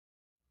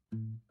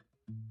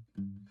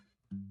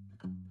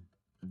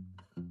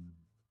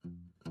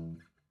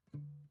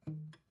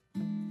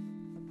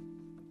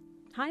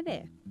Hi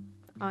there,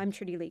 I'm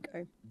Trudy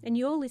Ligo, and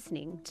you're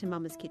listening to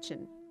Mama's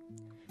Kitchen,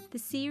 the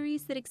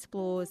series that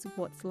explores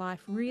what's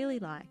life really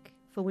like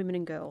for women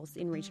and girls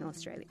in regional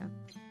Australia.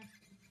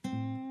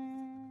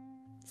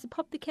 So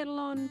pop the kettle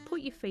on, put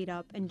your feet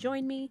up, and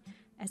join me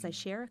as I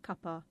share a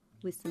cuppa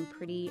with some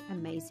pretty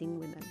amazing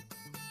women.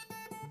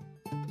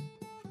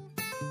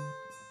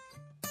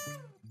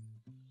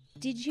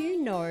 Did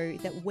you know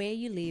that where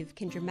you live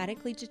can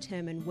dramatically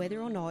determine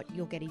whether or not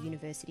you'll get a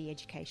university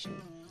education?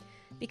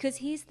 Because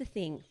here's the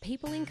thing,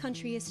 people in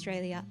country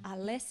Australia are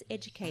less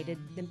educated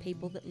than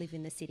people that live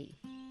in the city.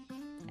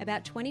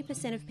 About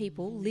 20% of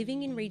people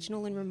living in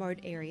regional and remote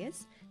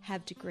areas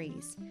have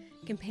degrees,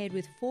 compared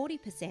with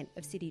 40%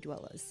 of city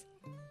dwellers.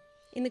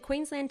 In the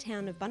Queensland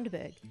town of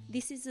Bundaberg,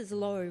 this is as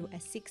low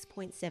as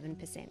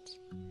 6.7%.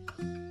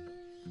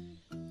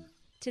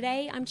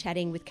 Today I'm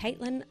chatting with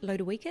Caitlin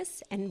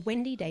Lodowieckas and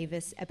Wendy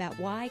Davis about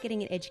why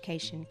getting an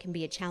education can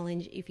be a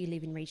challenge if you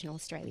live in regional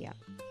Australia.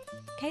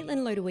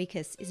 Caitlin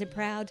Lodowieckas is a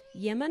proud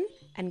Yemen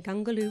and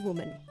Gungaloo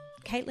woman.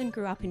 Caitlin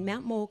grew up in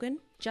Mount Morgan,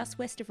 just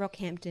west of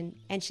Rockhampton,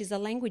 and she's a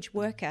language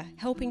worker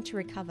helping to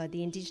recover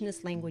the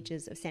Indigenous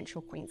languages of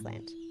central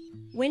Queensland.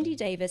 Wendy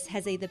Davis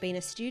has either been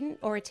a student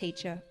or a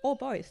teacher, or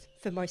both,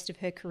 for most of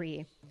her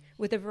career.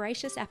 With a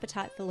voracious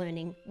appetite for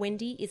learning,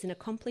 Wendy is an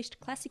accomplished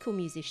classical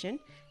musician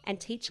and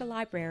teacher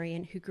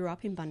librarian who grew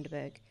up in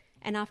Bundaberg,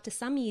 and after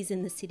some years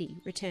in the city,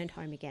 returned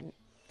home again.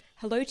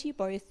 Hello to you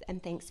both,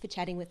 and thanks for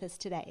chatting with us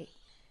today.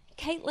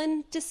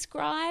 Caitlin,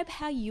 describe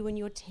how you and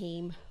your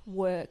team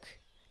work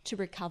to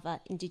recover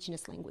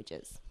Indigenous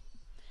languages.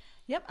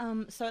 Yep.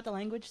 So at the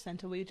Language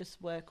Centre, we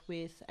work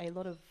with a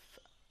lot of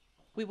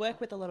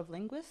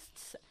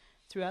linguists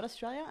throughout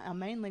Australia. Our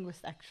main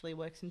linguist actually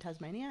works in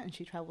Tasmania, and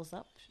she travels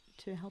up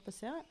to help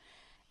us out.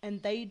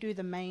 And they do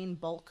the main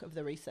bulk of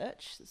the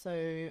research.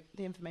 So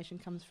the information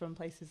comes from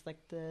places like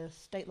the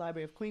State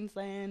Library of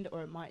Queensland,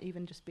 or it might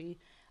even just be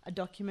a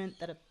document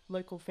that a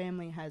local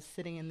family has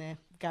sitting in their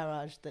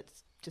garage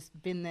that's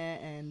just been there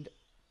and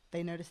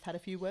they noticed had a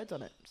few words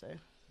on it.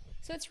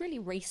 So it's really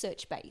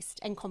research-based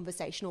and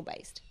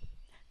conversational-based.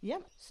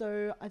 Yep.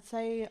 So I'd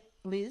say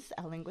Liz,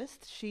 our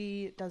linguist,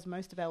 she does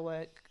most of our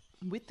work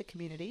with the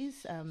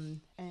communities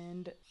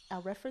and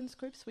our reference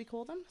groups, we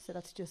call them. So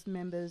that's just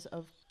members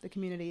of the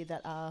community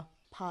that are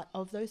part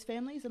of those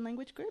families and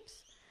language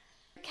groups.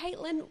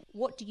 Caitlin,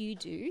 what do you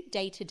do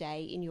day to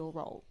day in your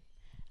role?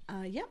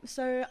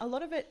 So a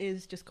lot of it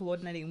is just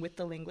coordinating with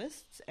the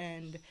linguists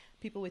and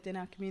people within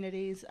our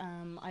communities.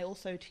 I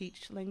also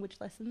teach language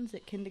lessons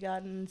at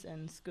kindergartens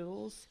and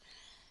schools.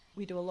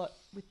 We do a lot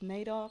with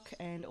NAIDOC,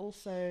 and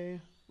also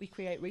we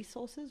create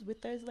resources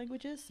with those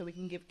languages so we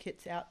can give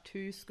kits out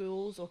to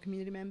schools or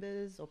community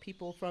members or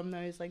people from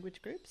those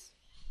language groups.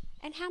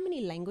 And how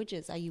many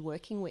languages are you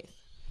working with?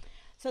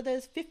 So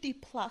there's 50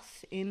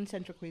 plus in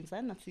Central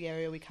Queensland, that's the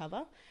area we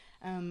cover,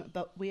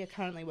 but we are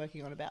currently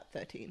working on about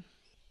 13.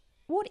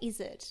 What is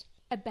it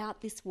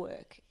about this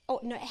work?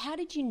 How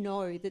did you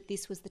know that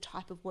this was the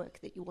type of work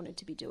that you wanted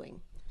to be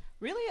doing?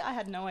 Really, I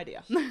had no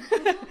idea.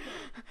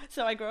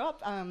 So I grew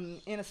up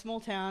in a small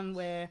town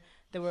where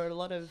there were a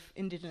lot of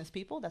Indigenous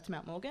people, that's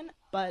Mount Morgan,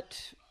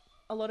 but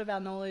a lot of our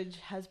knowledge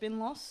has been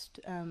lost.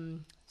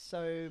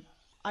 So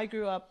I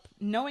grew up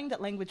knowing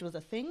that language was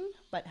a thing,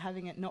 but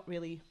having it not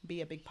really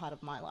be a big part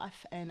of my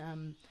life.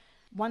 And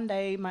one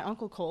day my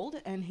uncle called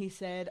and he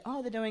said,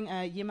 they're doing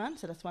a Yiman,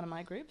 so that's one of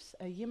my groups,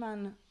 a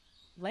Yiman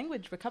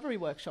language recovery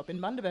workshop in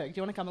Bundaberg. Do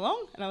you want to come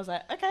along? And I was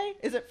like, okay,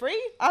 is it free?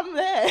 I'm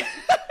there.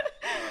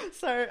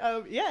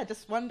 So,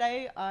 just one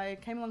day I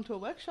came along to a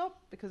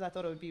workshop because I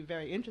thought it would be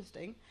very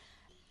interesting.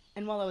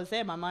 And while I was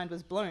there, my mind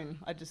was blown.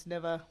 I just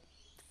never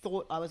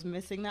thought I was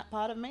missing that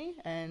part of me.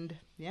 And,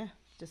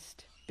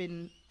 just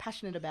been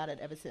passionate about it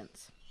ever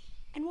since.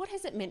 And what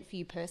has it meant for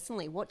you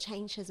personally? What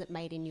change has it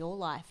made in your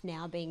life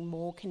now being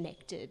more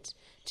connected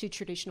to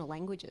traditional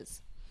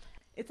languages?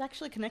 It's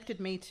actually connected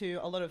me to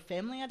a lot of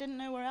family I didn't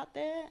know were out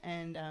there,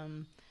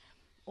 and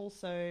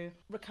also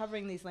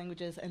recovering these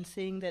languages and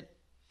seeing that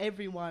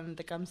everyone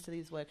that comes to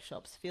these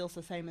workshops feels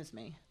the same as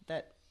me,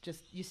 that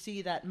just you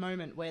see that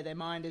moment where their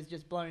mind is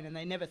just blown and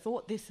they never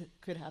thought this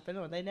could happen,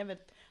 or they never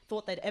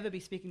thought they'd ever be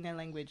speaking their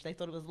language. They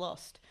thought it was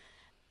lost.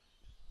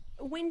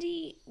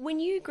 Wendy, when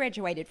you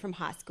graduated from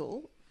high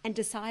school and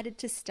decided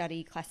to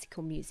study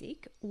classical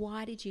music,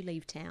 why did you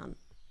leave town?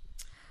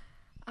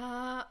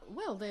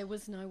 Well, there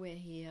was nowhere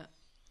here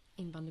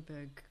in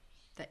Bundaberg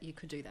that you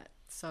could do that.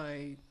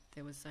 So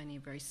there was only a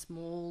very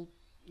small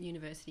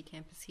university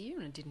campus here,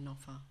 and it didn't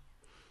offer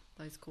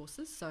those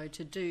courses. So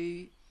to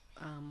do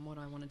what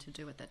I wanted to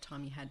do at that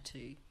time, you had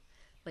to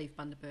leave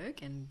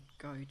Bundaberg and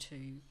go to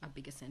a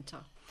bigger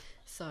centre.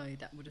 So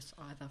that would have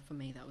either, for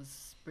me, that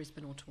was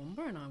Brisbane or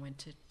Toowoomba, and I went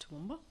to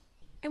Toowoomba.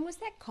 And was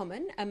that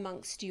common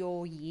amongst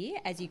your year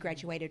as you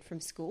graduated from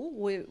school?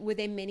 Were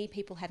there many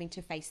people having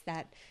to face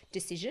that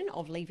decision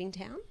of leaving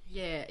town?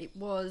 Yeah, it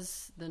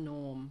was the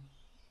norm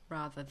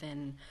rather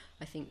than,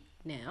 I think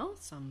now,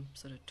 some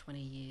sort of 20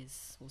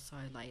 years or so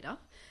later.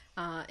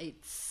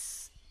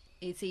 It's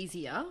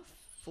easier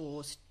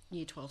for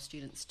Year 12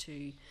 students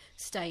to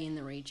stay in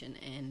the region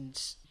and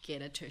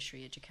get a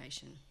tertiary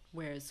education.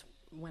 Whereas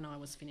when I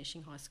was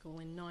finishing high school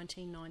in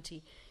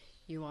 1990,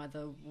 you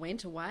either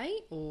went away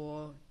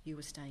or you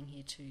were staying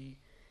here to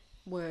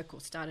work or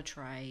start a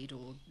trade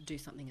or do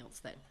something else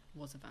that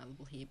was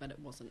available here, but it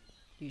wasn't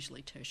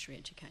usually tertiary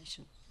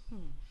education.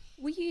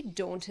 Were you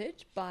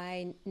daunted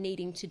by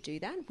needing to do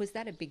that? Was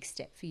that a big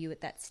step for you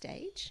at that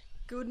stage?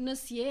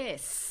 Goodness,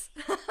 yes.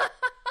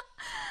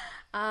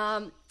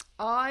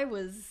 I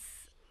was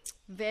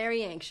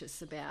very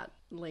anxious about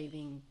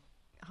leaving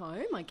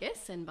home, I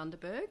guess, and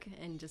Bundaberg,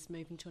 and just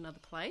moving to another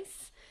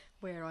place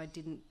where I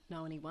didn't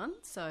know anyone.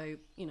 So,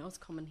 it's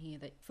common here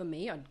that for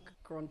me, I'd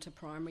gone to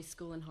primary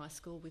school and high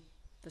school with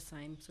the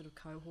same sort of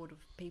cohort of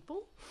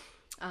people.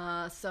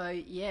 I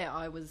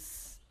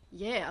was,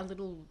 a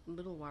little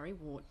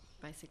worrywart,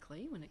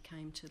 basically, when it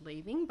came to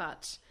leaving,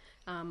 but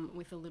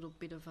with a little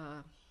bit of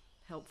a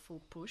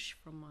helpful push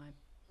from my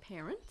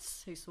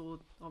parents, who saw,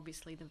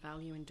 obviously, the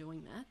value in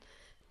doing that.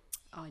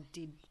 I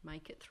did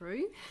make it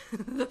through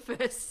the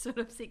first sort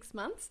of 6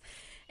 months,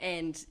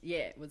 and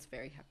was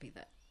very happy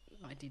that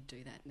I did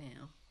do that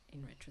now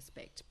in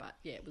retrospect. But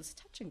it was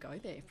touch and go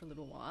there for a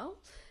little while,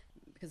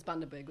 because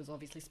Bundaberg was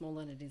obviously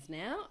smaller than it is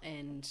now,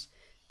 and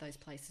those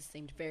places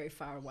seemed very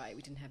far away.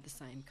 We didn't have the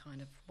same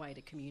kind of way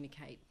to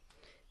communicate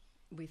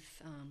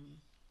with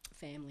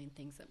family and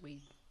things that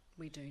we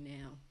do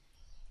now.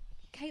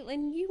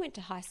 Caitlin, you went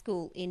to high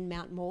school in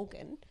Mount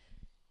Morgan.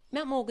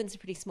 Mount Morgan's a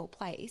pretty small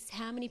place.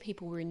 How many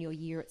people were in your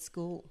year at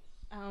school?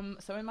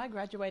 So in my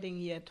graduating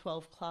year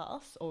 12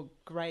 class, or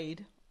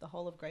grade, the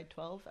whole of grade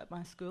 12 at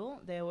my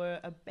school, there were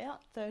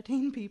about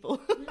 13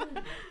 people.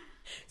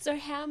 So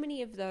how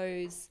many of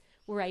those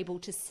were able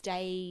to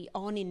stay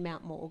on in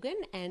Mount Morgan,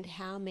 and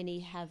how many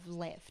have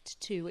left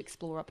to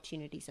explore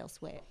opportunities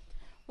elsewhere?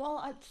 Well,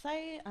 I'd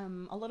say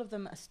a lot of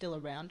them are still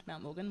around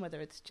Mount Morgan,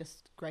 whether it's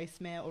just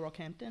Gracemere or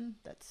Rockhampton.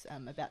 That's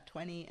about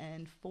 20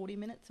 and 40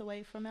 minutes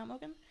away from Mount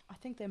Morgan. I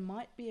think there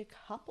might be a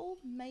couple,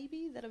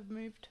 maybe, that have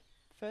moved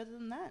further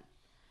than that.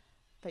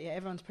 But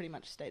everyone's pretty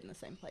much stayed in the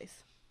same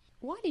place.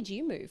 Why did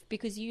you move?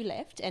 Because you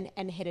left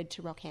and headed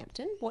to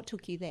Rockhampton. What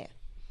took you there?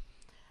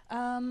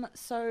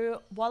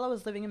 So while I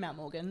was living in Mount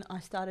Morgan, I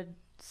started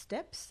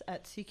STEPS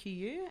at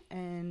CQU,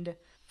 and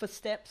for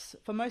STEPS,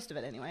 for most of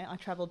it anyway, I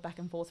travelled back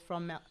and forth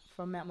from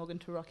Mount Morgan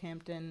to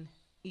Rockhampton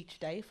each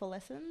day for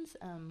lessons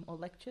or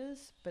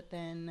lectures. But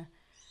then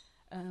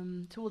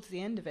towards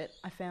the end of it,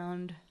 I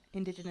found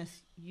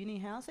Indigenous uni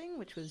housing,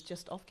 which was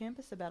just off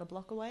campus, about a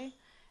block away,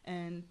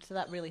 and so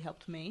that really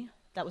helped me.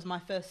 That was my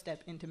first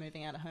step into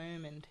moving out of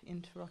home and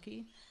into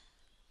Rocky.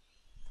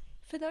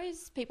 For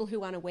those people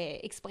who aren't aware,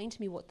 explain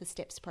to me what the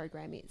STEPS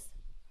program is.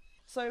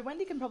 So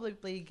Wendy can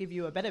probably give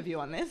you a better view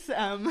on this,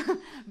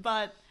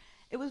 but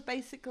it was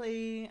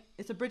basically,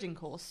 it's a bridging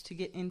course to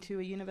get into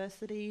a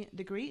university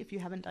degree if you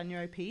haven't done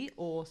your OP,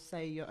 or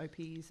say your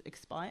OP's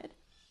expired.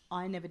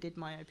 I never did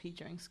my OP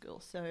during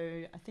school, so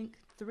I think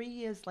 3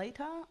 years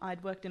later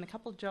I'd worked in a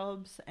couple of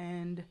jobs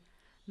and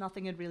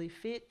nothing had really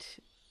fit,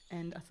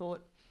 and I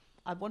thought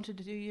I wanted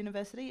to do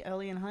university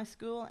early in high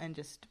school, and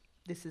just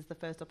this is the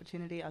first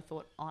opportunity. I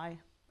thought I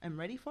am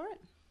ready for it.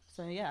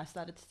 So I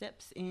started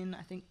STEPS in,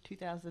 I think,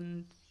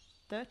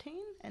 2013,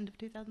 end of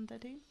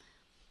 2013.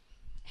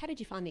 How did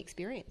you find the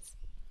experience?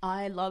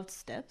 I loved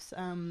STEPS.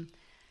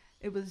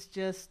 It was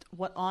just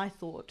what I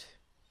thought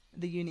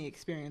the uni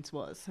experience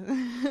was,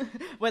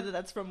 whether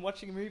that's from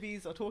watching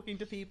movies or talking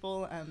to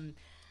people.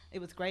 It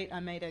was great. I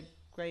made a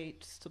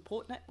great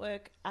support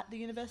network at the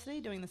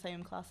university, doing the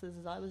same classes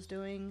as I was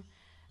doing.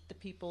 The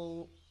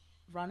people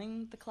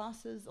running the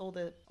classes, all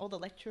the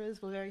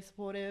lecturers were very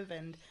supportive,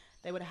 and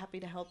they were happy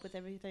to help with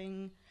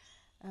everything.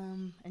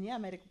 I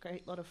made a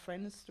great lot of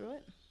friends through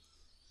it.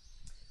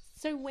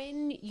 So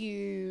when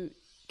you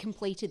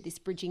completed this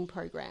bridging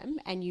program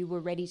and you were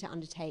ready to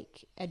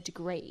undertake a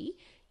degree,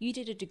 you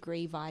did a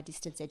degree via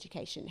distance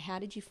education. How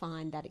did you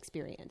find that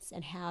experience,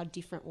 and how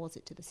different was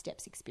it to the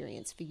STEPS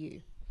experience for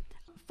you?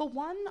 For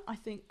one, I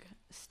think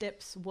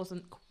STEPS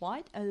wasn't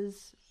quite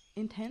as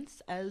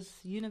intense as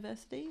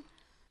university,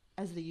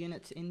 as the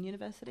units in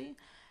university.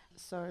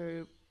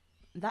 So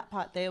that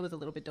part there was a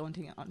little bit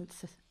daunting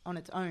on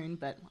its own,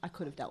 but I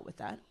could have dealt with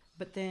that.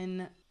 But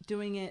then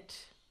doing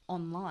it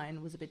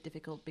online was a bit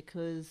difficult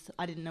because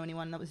I didn't know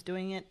anyone that was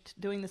doing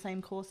the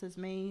same course as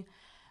me.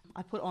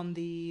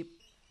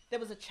 There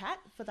was a chat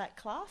for that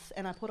class,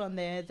 and I put on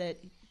there that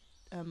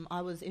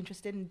I was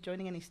interested in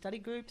joining any study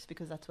groups,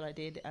 because that's what I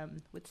did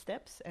with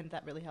STEPS, and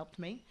that really helped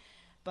me.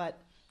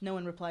 But no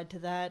one replied to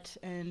that,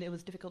 and it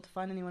was difficult to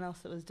find anyone else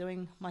that was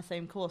doing my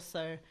same course.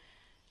 So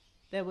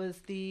there was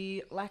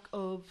the lack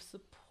of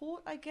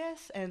support, I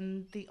guess,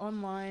 and the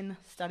online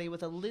study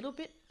was a little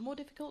bit more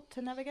difficult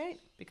to navigate,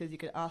 because you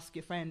could ask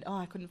your friend,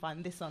 I couldn't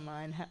find this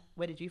online,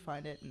 where did you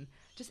find it? And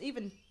just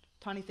even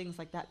tiny things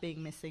like that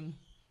being missing.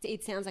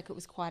 It sounds like it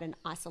was quite an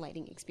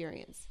isolating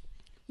experience.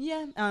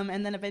 Yeah,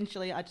 and then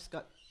eventually I just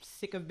got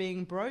sick of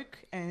being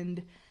broke,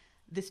 and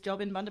this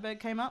job in Bundaberg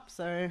came up,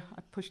 so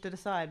I pushed it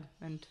aside,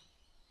 and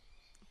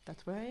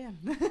that's where I am.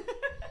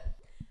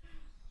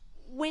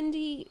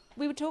 Wendy,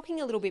 we were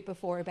talking a little bit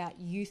before about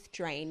youth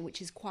drain, which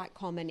is quite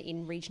common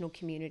in regional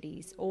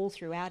communities all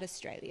throughout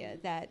Australia,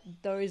 that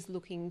those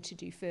looking to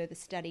do further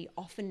study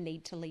often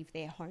need to leave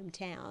their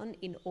hometown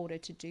in order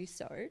to do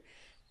so.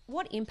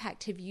 What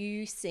impact have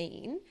you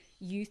seen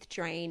youth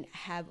drain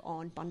have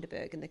on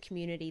Bundaberg and the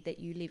community that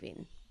you live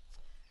in?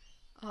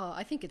 Oh,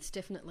 I think it's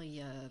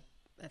definitely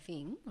a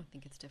thing. I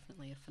think it's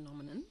definitely a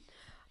phenomenon.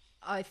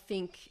 I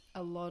think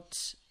a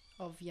lot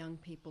of young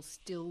people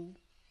still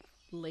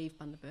leave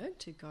Bundaberg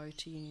to go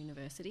to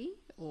university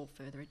or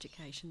further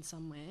education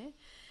somewhere.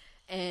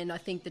 And I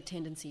think the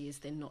tendency is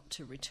then not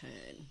to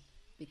return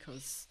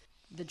because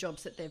the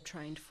jobs that they've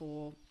trained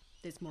for,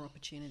 there's more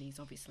opportunities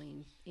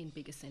obviously in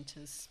bigger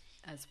centres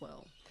as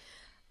well.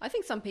 I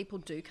think some people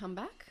do come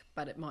back,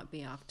 but it might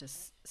be after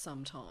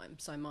some time.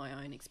 So my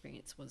own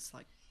experience was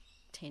like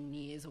 10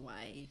 years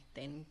away,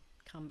 then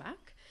come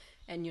back,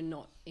 and you're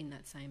not in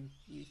that same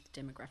youth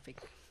demographic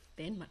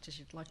then, much as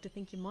you'd like to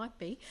think you might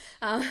be.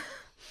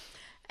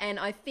 And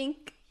I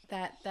think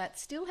that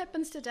still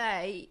happens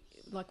today.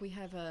 Like, we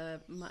have a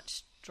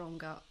much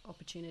stronger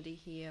opportunity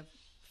here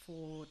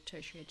for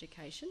tertiary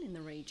education in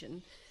the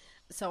region.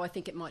 So I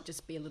think it might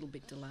just be a little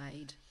bit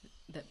delayed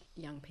that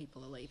young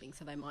people are leaving.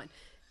 So they might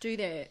do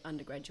their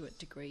undergraduate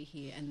degree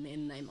here and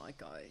then they might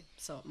go.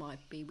 So it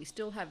might be we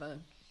still have a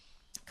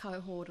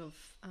cohort of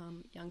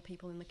young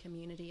people in the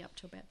community up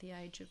to about the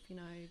age of,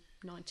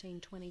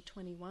 19, 20,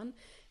 21,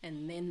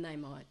 and then they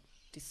might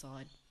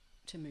decide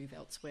to move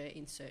elsewhere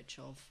in search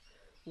of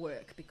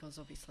work, because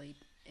obviously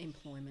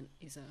employment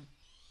is a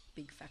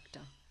big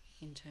factor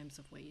in terms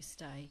of where you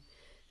stay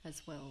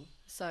as well.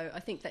 So I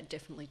think that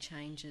definitely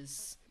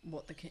changes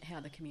how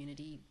the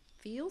community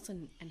feels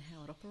and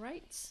how it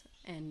operates.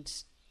 And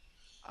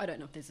I don't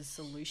know if there's a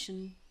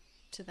solution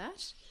to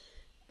that,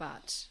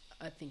 but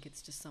I think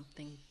it's just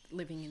something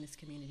living in this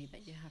community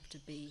that you have to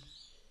be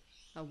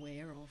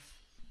aware of.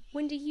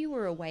 Wendy, you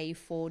were away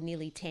for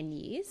nearly 10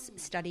 years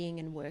studying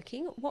and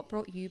working. What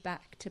brought you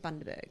back to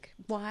Bundaberg?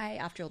 Why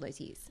after all those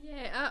years?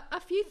 Yeah, a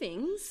few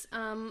things.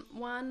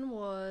 One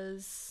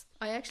was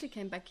I actually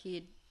came back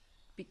here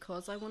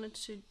because I wanted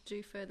to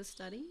do further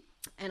study.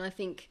 And I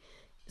think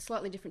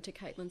slightly different to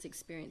Caitlin's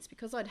experience,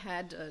 because I'd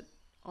had a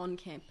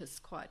on-campus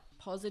quite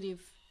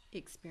positive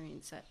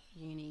experience at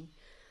uni,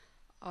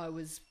 I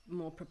was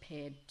more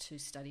prepared to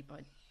study by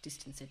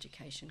distance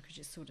education because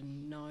you sort of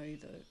know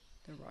the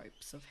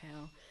ropes of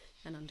how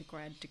an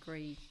undergrad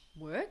degree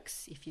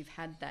works if you've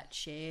had that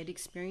shared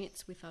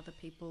experience with other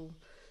people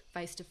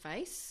face to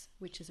face,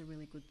 which is a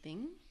really good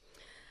thing.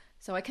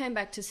 So I came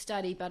back to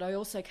study, but I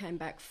also came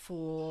back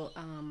for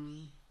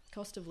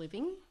cost of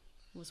living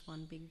was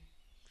one big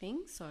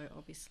thing. So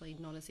obviously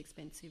not as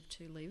expensive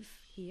to live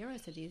here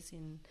as it is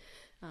in,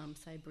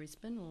 say,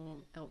 Brisbane or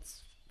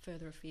else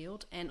further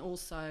afield. And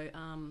also,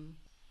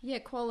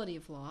 quality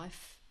of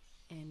life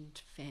and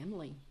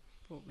family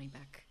brought me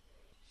back.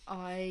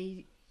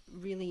 I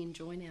really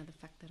enjoy now the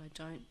fact that I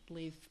don't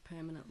live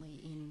permanently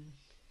in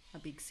a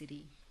big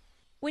city.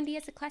 Wendy,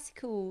 as a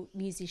classical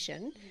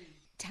musician,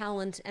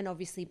 talent and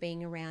obviously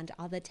being around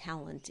other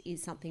talent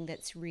is something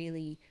that's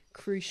really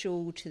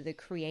crucial to the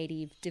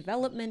creative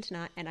development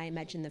and I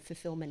imagine the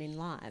fulfilment in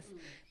life.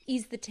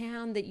 Is the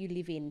town that you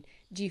live in,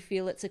 do you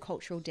feel it's a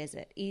cultural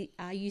desert?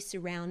 Are you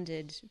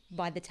surrounded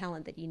by the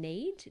talent that you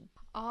need?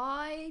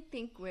 I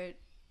think we're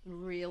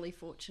really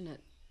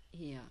fortunate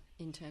here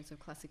in terms of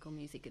classical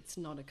music. It's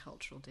not a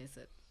cultural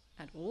desert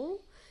at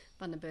all.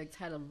 Bundaberg's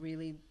had a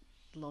really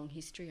long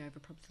history over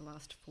probably the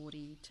last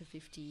 40 to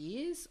 50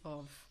 years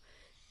of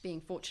being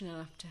fortunate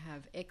enough to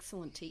have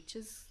excellent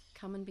teachers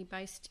come and be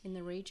based in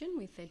the region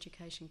with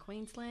Education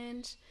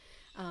Queensland.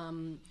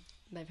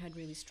 They've had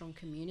really strong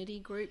community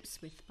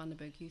groups with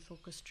Bundaberg Youth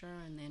Orchestra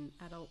and then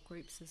adult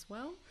groups as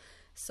well.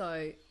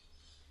 So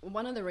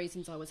one of the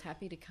reasons I was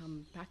happy to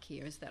come back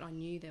here is that I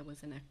knew there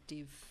was an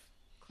active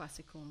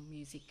classical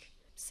music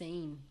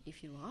scene,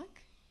 if you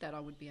like, that I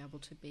would be able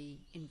to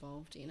be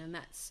involved in, and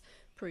that's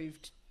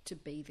proved to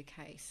be the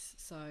case.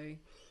 So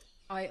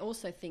I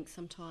also think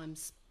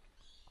sometimes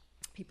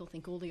people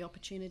think all the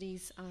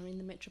opportunities are in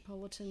the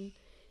metropolitan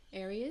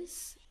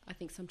areas. I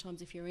think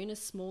sometimes if you're in a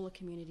smaller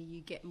community, you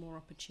get more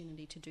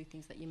opportunity to do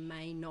things that you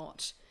may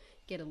not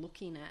get a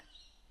look in at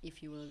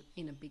if you were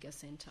in a bigger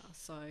centre.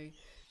 So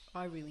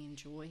I really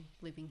enjoy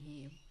living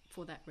here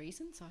for that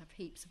reason. So I have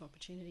heaps of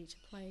opportunity to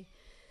play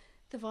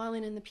the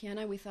violin and the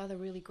piano with other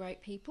really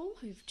great people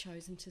who've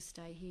chosen to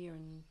stay here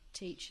and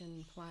teach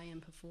and play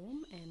and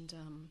perform. And,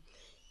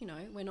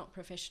 we're not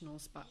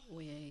professionals, but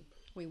we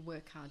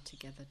work hard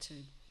together to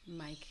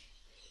make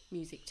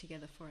music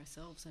together for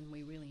ourselves, and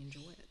we really enjoy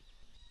it.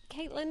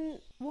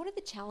 Caitlin, what are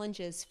the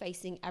challenges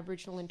facing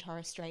Aboriginal and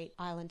Torres Strait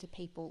Islander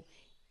people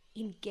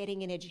in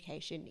getting an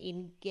education,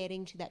 in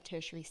getting to that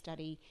tertiary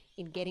study,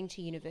 in getting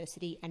to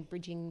university and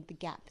bridging the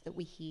gap that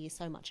we hear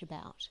so much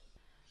about?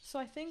 So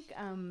I think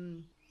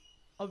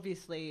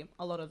obviously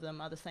a lot of them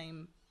are the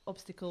same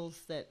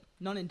obstacles that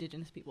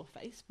non-Indigenous people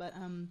face, but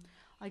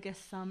I guess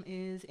some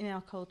is in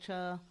our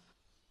culture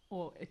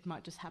or it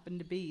might just happen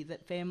to be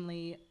that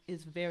family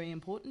is very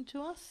important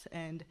to us,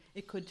 and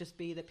it could just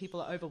be that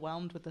people are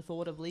overwhelmed with the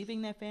thought of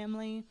leaving their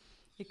family.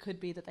 It could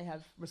be that they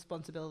have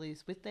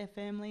responsibilities with their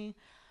family.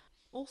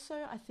 Also,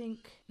 I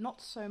think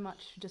not so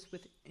much just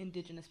with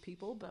Indigenous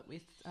people, but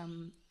with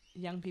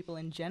young people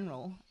in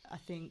general. I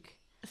think,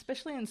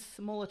 especially in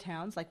smaller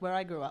towns, like where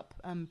I grew up,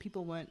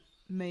 people weren't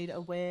made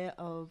aware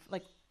of,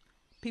 like,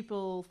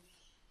 people,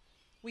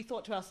 we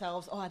thought to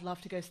ourselves, oh, I'd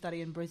love to go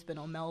study in Brisbane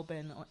or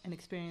Melbourne and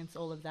experience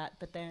all of that,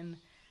 but then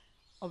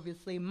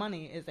obviously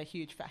money is a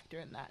huge factor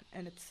in that,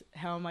 and it's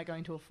how am I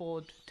going to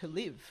afford to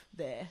live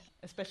there,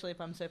 especially if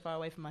I'm so far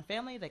away from my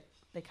family.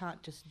 They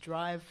can't just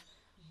drive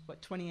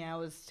 20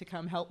 hours to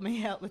come help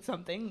me out with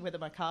something, whether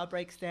my car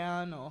breaks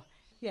down or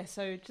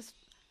so just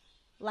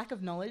lack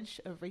of knowledge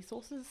of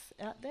resources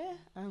out there.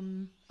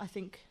 I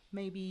think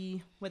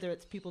maybe whether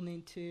it's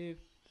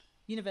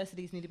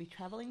universities need to be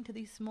travelling to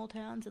these small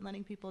towns and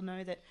letting people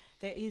know that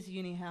there is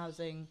uni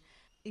housing.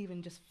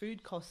 Even just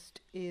food cost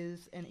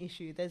is an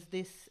issue. There's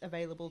this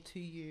available to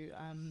you.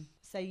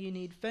 Say you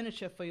need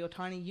furniture for your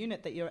tiny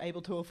unit that you're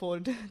able to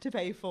afford to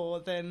pay for,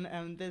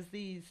 then there's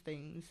these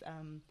things.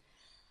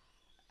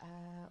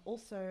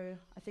 Also,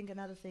 I think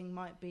another thing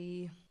might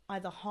be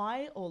either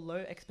high or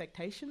low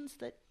expectations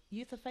that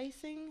youth are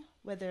facing,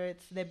 whether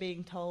it's they're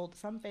being told,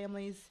 some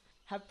families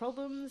have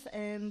problems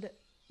and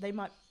they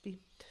might be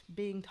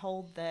being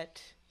told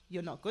that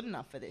you're not good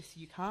enough for this,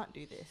 you can't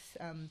do this.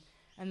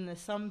 And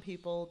there's some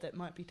people that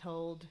might be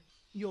told,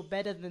 you're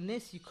better than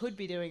this, you could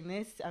be doing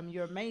this,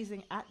 you're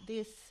amazing at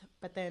this,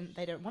 but then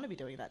they don't want to be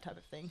doing that type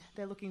of thing.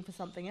 They're looking for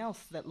something else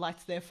that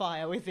lights their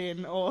fire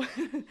within, or...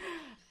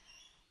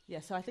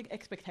 So I think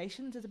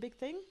expectations is a big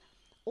thing.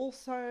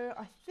 Also,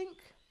 I think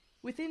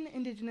within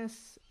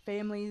Indigenous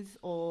families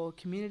or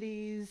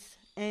communities,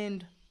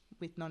 and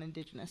with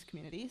non-Indigenous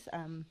communities,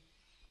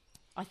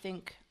 I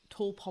think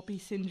tall poppy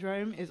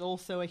syndrome is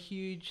also a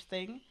huge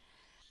thing.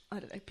 I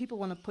don't know, people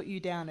want to put you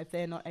down if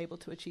they're not able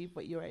to achieve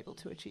what you're able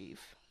to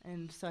achieve.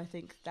 And so I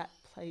think that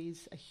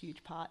plays a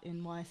huge part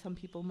in why some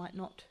people might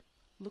not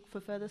look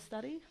for further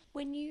study.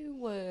 When you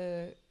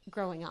were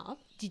growing up,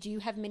 did you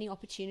have many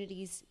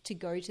opportunities to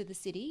go to the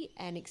city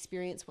and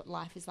experience what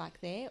life is like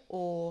there,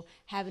 or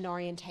have an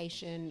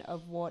orientation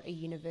of what a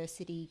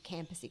university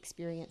campus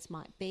experience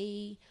might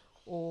be,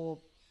 or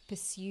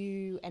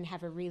pursue and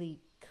have a really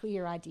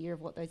clear idea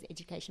of what those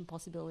education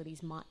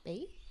possibilities might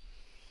be?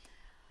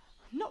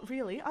 Not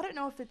really. I don't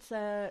know if it's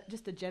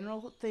just a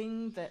general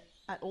thing that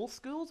at all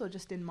schools or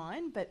just in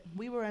mine, but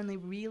we were only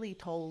really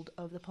told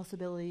of the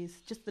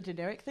possibilities, just the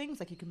generic things,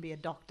 like you can be a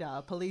doctor,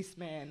 a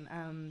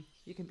policeman,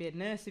 you can be a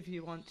nurse if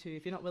you want to,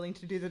 if you're not willing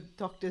to do the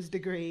doctor's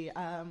degree,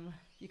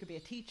 you could be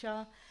a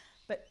teacher,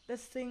 but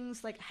there's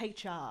things like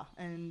HR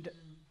and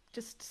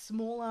just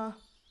smaller,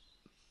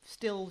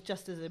 still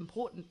just as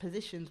important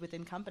positions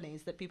within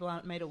companies that people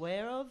aren't made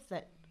aware of,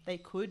 that they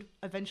could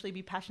eventually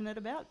be passionate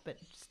about, but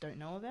just don't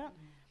know about.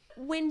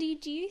 Wendy,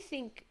 do you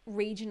think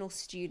regional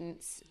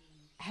students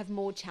have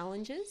more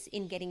challenges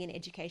in getting an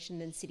education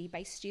than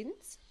city-based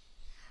students?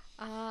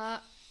 I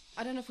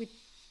don't know if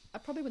I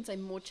probably wouldn't say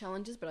more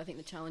challenges, but I think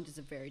the challenges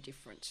are very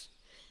different.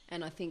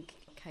 And I think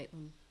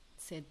Caitlin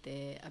said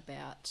there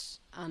about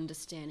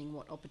understanding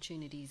what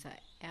opportunities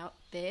are out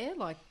there,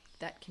 like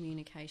that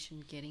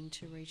communication getting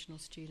to regional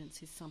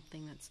students is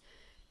something that's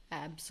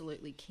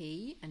absolutely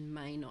key and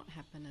may not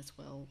happen as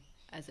well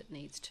as it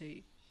needs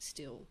to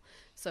still.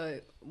 So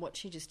what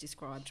she just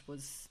described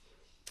was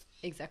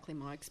exactly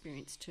my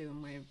experience too,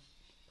 and we're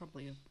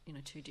probably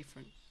two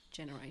different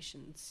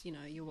generations.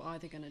 You're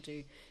either going to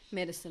do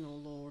medicine or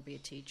law, or be a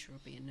teacher, or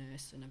be a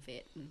nurse and a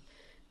vet, and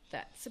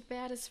that's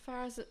about as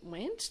far as it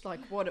went. Like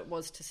what it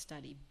was to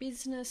study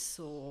business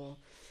or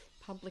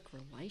public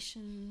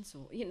relations,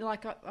 or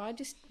I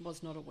just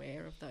was not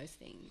aware of those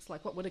things.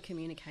 Like what would a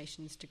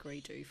communications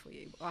degree do for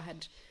you? I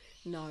had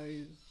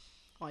no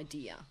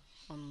idea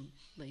on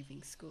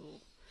leaving school.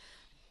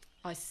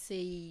 I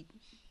see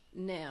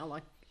now,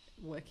 like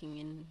working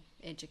in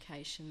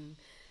education,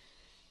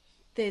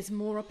 there's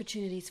more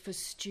opportunities for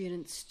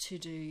students to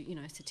do,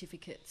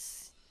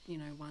 certificates,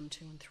 1,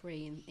 2 and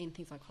 3 in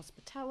things like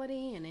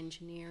hospitality and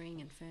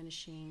engineering and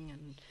furnishing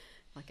and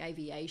like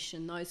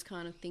aviation. Those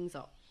kind of things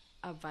are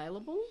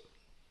available,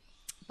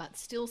 but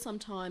still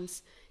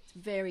sometimes it's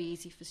very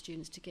easy for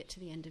students to get to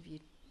the end of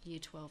year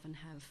 12 and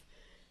have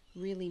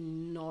really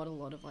not a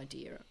lot of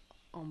idea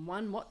on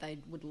one, what they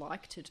would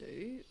like to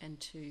do, and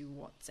two,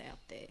 what's out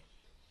there.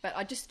 But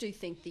I just do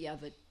think the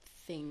other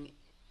thing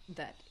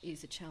that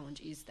is a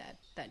challenge is that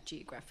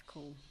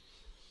geographical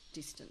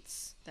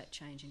distance, that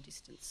change in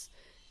distance,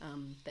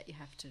 that you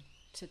have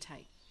to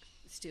take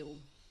still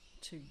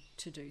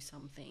to do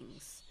some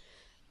things.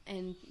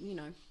 And,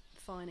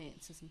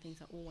 finances and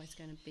things are always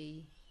going to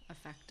be a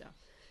factor.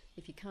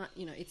 If you can't,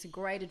 it's a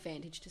great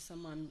advantage to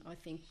someone, I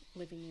think,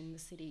 living in the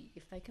city.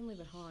 If they can live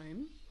at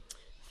home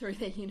through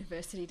their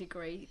university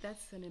degree,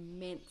 that's an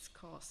immense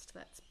cost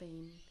that's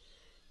been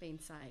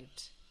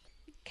saved.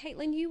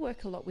 Caitlin, you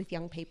work a lot with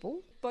young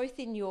people, both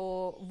in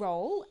your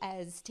role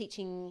as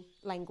teaching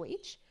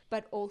language,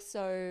 but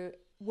also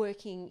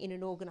working in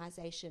an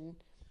organisation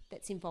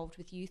that's involved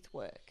with youth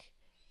work.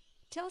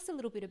 Tell us a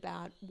little bit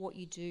about what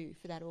you do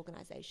for that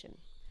organisation.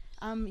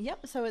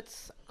 Yep, so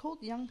it's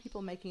called Young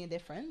People Making a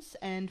Difference,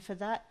 and for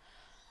that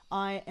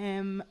I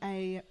am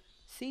a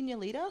senior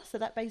leader. So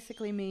that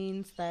basically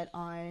means that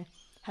I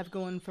have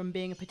gone from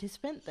being a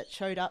participant that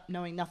showed up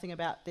knowing nothing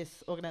about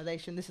this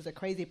organisation, this is a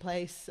crazy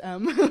place,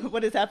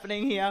 what is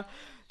happening here,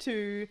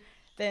 to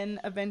then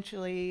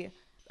eventually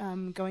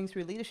going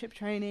through leadership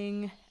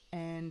training.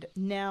 And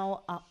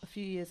now, a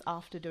few years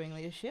after doing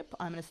leadership,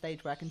 I'm at a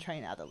stage where I can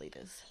train other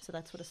leaders. So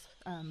that's what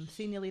a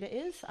senior leader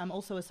is. I'm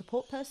also a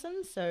support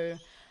person, so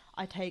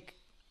I take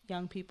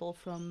young people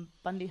from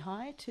Bundy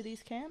High to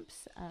these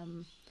camps.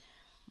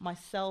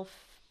 Myself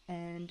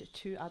and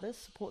 2 others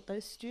support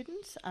those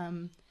students.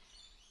 And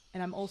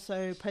I'm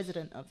also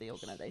president of the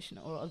organisation,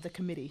 or of the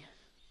committee.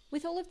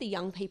 With all of the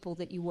young people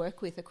that you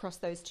work with across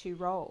those 2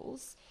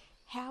 roles,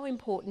 how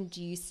important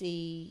do you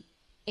see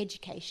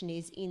education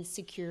is in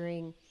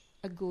securing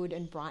a good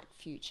and bright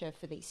future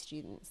for these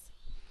students?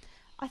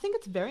 I think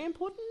it's very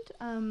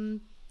important.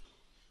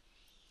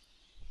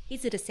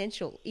 Is it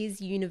essential?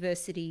 Is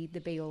university the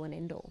be-all and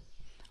end-all?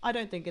 I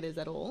don't think it is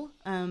at all.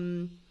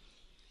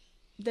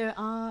 There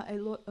are a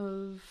lot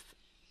of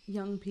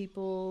young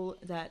people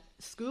that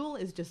school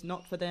is just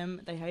not for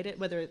them. They hate it,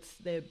 whether it's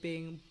they're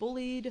being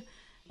bullied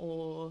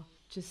or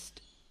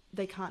just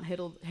they can't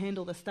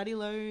handle the study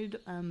load.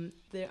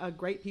 There are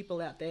great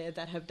people out there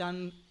that have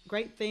done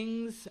great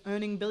things,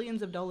 earning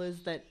billions of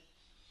dollars, that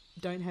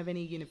don't have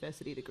any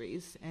university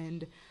degrees.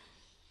 And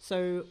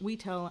so we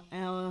tell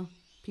our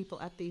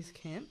people at these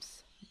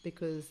camps,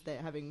 because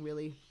they're having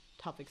really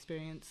tough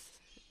experience,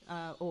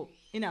 or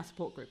in our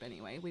support group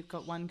anyway, we've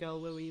got one girl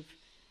where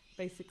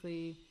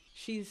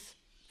she's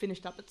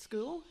finished up at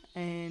school,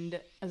 and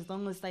as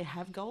long as they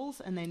have goals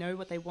and they know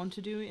what they want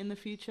to do in the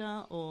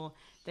future, or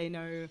they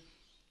know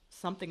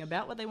something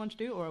about what they want to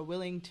do, or are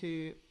willing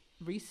to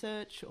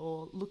research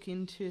or look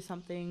into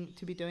something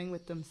to be doing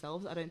with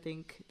themselves, I don't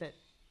think that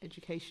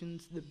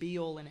education's the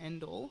be-all and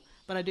end-all.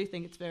 But I do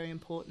think it's very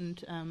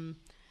important,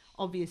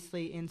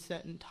 obviously, in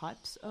certain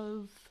types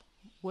of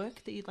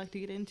work that you'd like to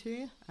get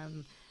into.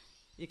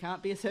 You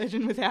can't be a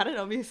surgeon without it,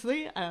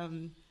 obviously.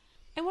 And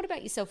what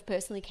about yourself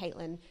personally,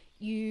 Caitlin?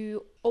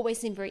 You always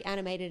seem very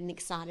animated and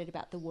excited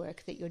about the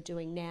work that you're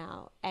doing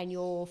now, and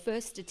your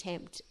first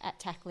attempt at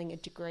tackling a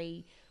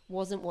degree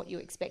wasn't what you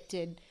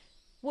expected.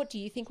 What do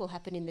you think will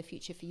happen in the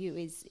future for you?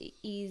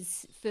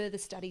 Is further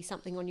study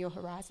something on your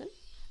horizon?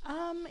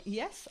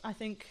 Yes, I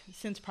think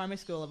since primary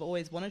school I've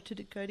always wanted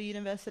to go to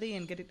university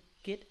and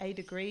get a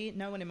degree.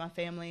 No one in my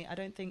family, I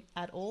don't think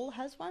at all,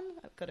 has one.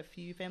 I've got a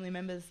few family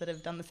members that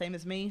have done the same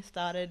as me,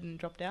 started and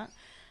dropped out.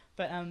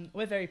 But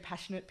we're very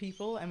passionate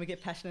people, and we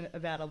get passionate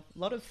about a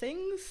lot of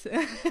things.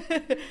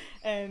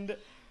 And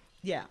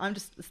yeah, I'm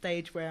just at the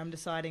stage where I'm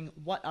deciding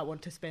what I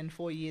want to spend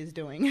 4 years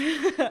doing.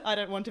 I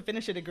don't want to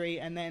finish a degree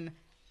and then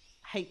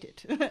hate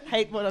it,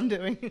 hate what I'm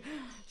doing.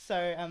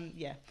 So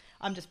yeah,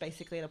 I'm just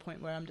basically at a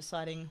point where I'm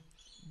deciding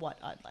what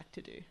I'd like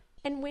to do.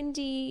 And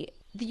Wendy,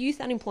 the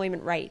youth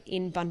unemployment rate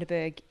in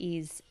Bundaberg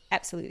is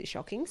absolutely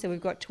shocking. So we've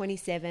got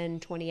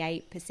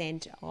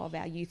 28% of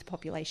our youth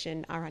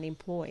population are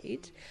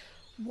unemployed.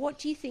 What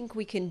do you think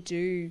we can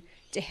do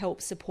to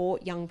help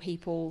support young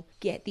people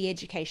get the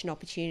education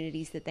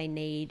opportunities that they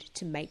need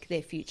to make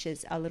their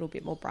futures a little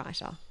bit more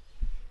brighter?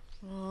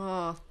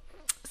 Oh,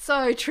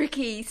 so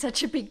tricky,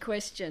 such a big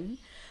question.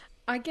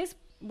 I guess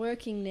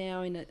working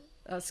now in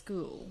a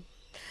school,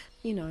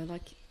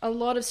 like a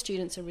lot of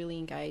students are really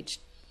engaged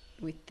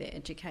with their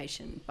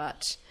education,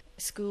 but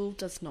school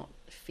does not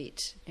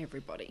fit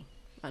everybody,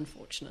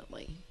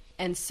 unfortunately.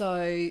 And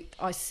so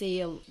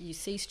you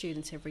see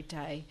students every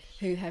day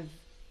who have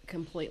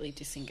completely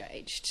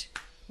disengaged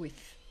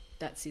with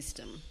that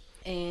system.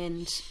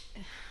 And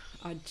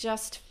I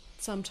just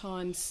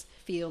sometimes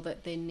feel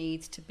that there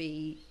needs to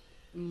be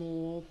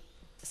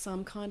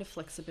some kind of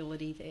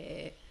flexibility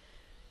there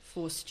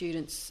for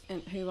students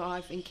who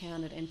I've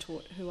encountered and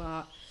taught who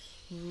are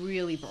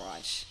really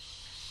bright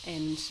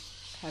and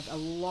have a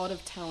lot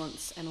of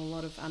talents and a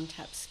lot of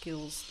untapped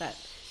skills that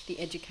the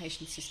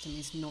education system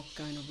is not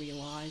going to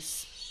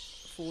realise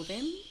for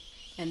them.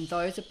 And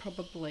those are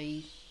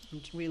probably,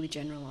 I'm really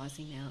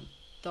generalising now,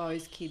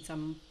 those kids are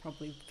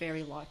probably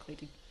very likely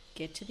to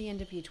get to the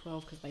end of Year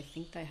 12 because they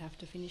think they have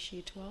to finish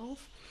Year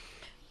 12.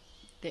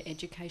 Their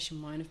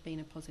education won't have been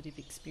a positive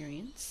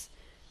experience,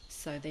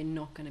 so they're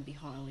not going to be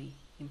highly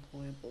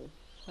employable.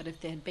 But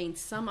if there had been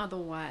some other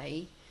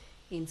way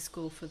in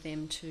school for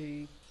them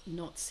to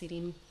not sit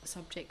in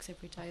subjects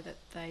every day that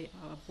they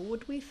are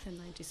bored with and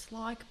they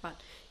dislike,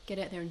 but get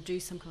out there and do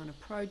some kind of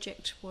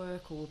project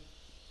work or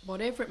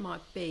whatever it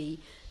might be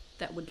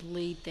that would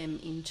lead them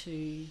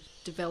into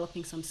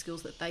developing some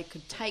skills that they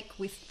could take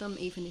with them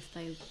even if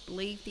they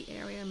leave the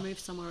area and move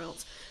somewhere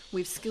else.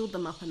 We've skilled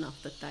them up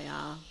enough that they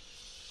are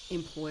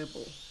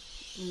employable.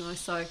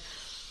 So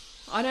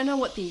I don't know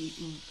what the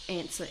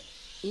answer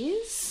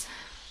is.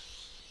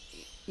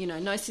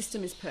 No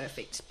system is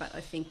perfect, but I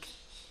think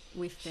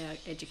with our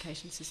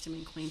education system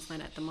in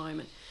Queensland at the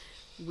moment.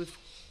 We've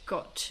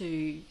got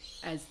to,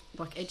 as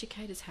like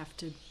educators, have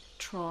to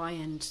try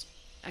and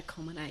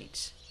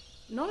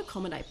not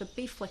accommodate, but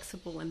be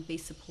flexible and be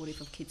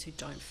supportive of kids who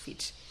don't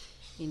fit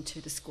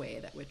into the square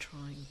that we're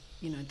trying,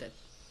 that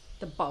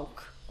the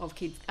bulk of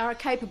kids are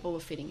capable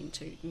of fitting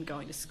into and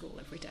going to school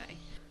every day.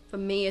 For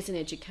me as an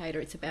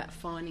educator, it's about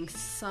finding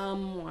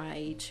some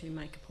way to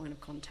make a point of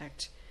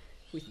contact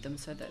with them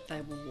so that they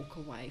will walk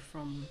away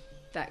from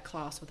that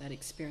class or that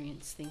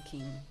experience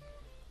thinking,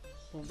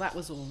 well, that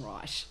was all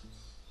right.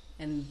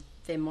 And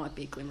there might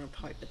be a glimmer of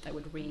hope that they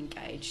would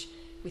re-engage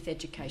with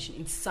education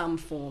in some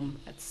form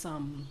at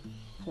some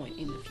point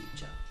in the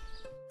future.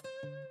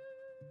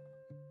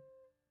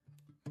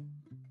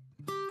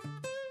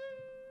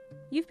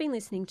 You've been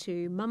listening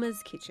to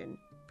Mama's Kitchen,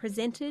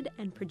 presented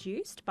and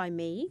produced by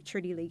me,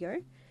 Trudy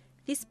Ligo.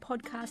 This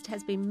podcast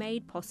has been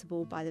made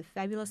possible by the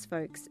fabulous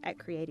folks at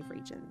Creative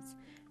Regions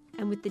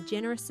and with the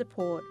generous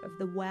support of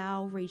the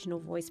WOW Regional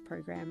Voice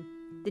Program,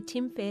 the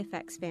Tim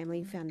Fairfax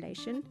Family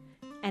Foundation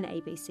and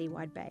ABC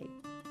Wide Bay.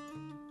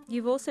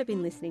 You've also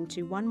been listening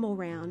to One More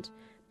Round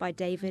by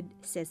David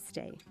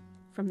Sestay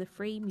from the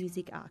Free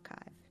Music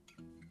Archive.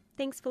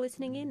 Thanks for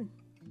listening in.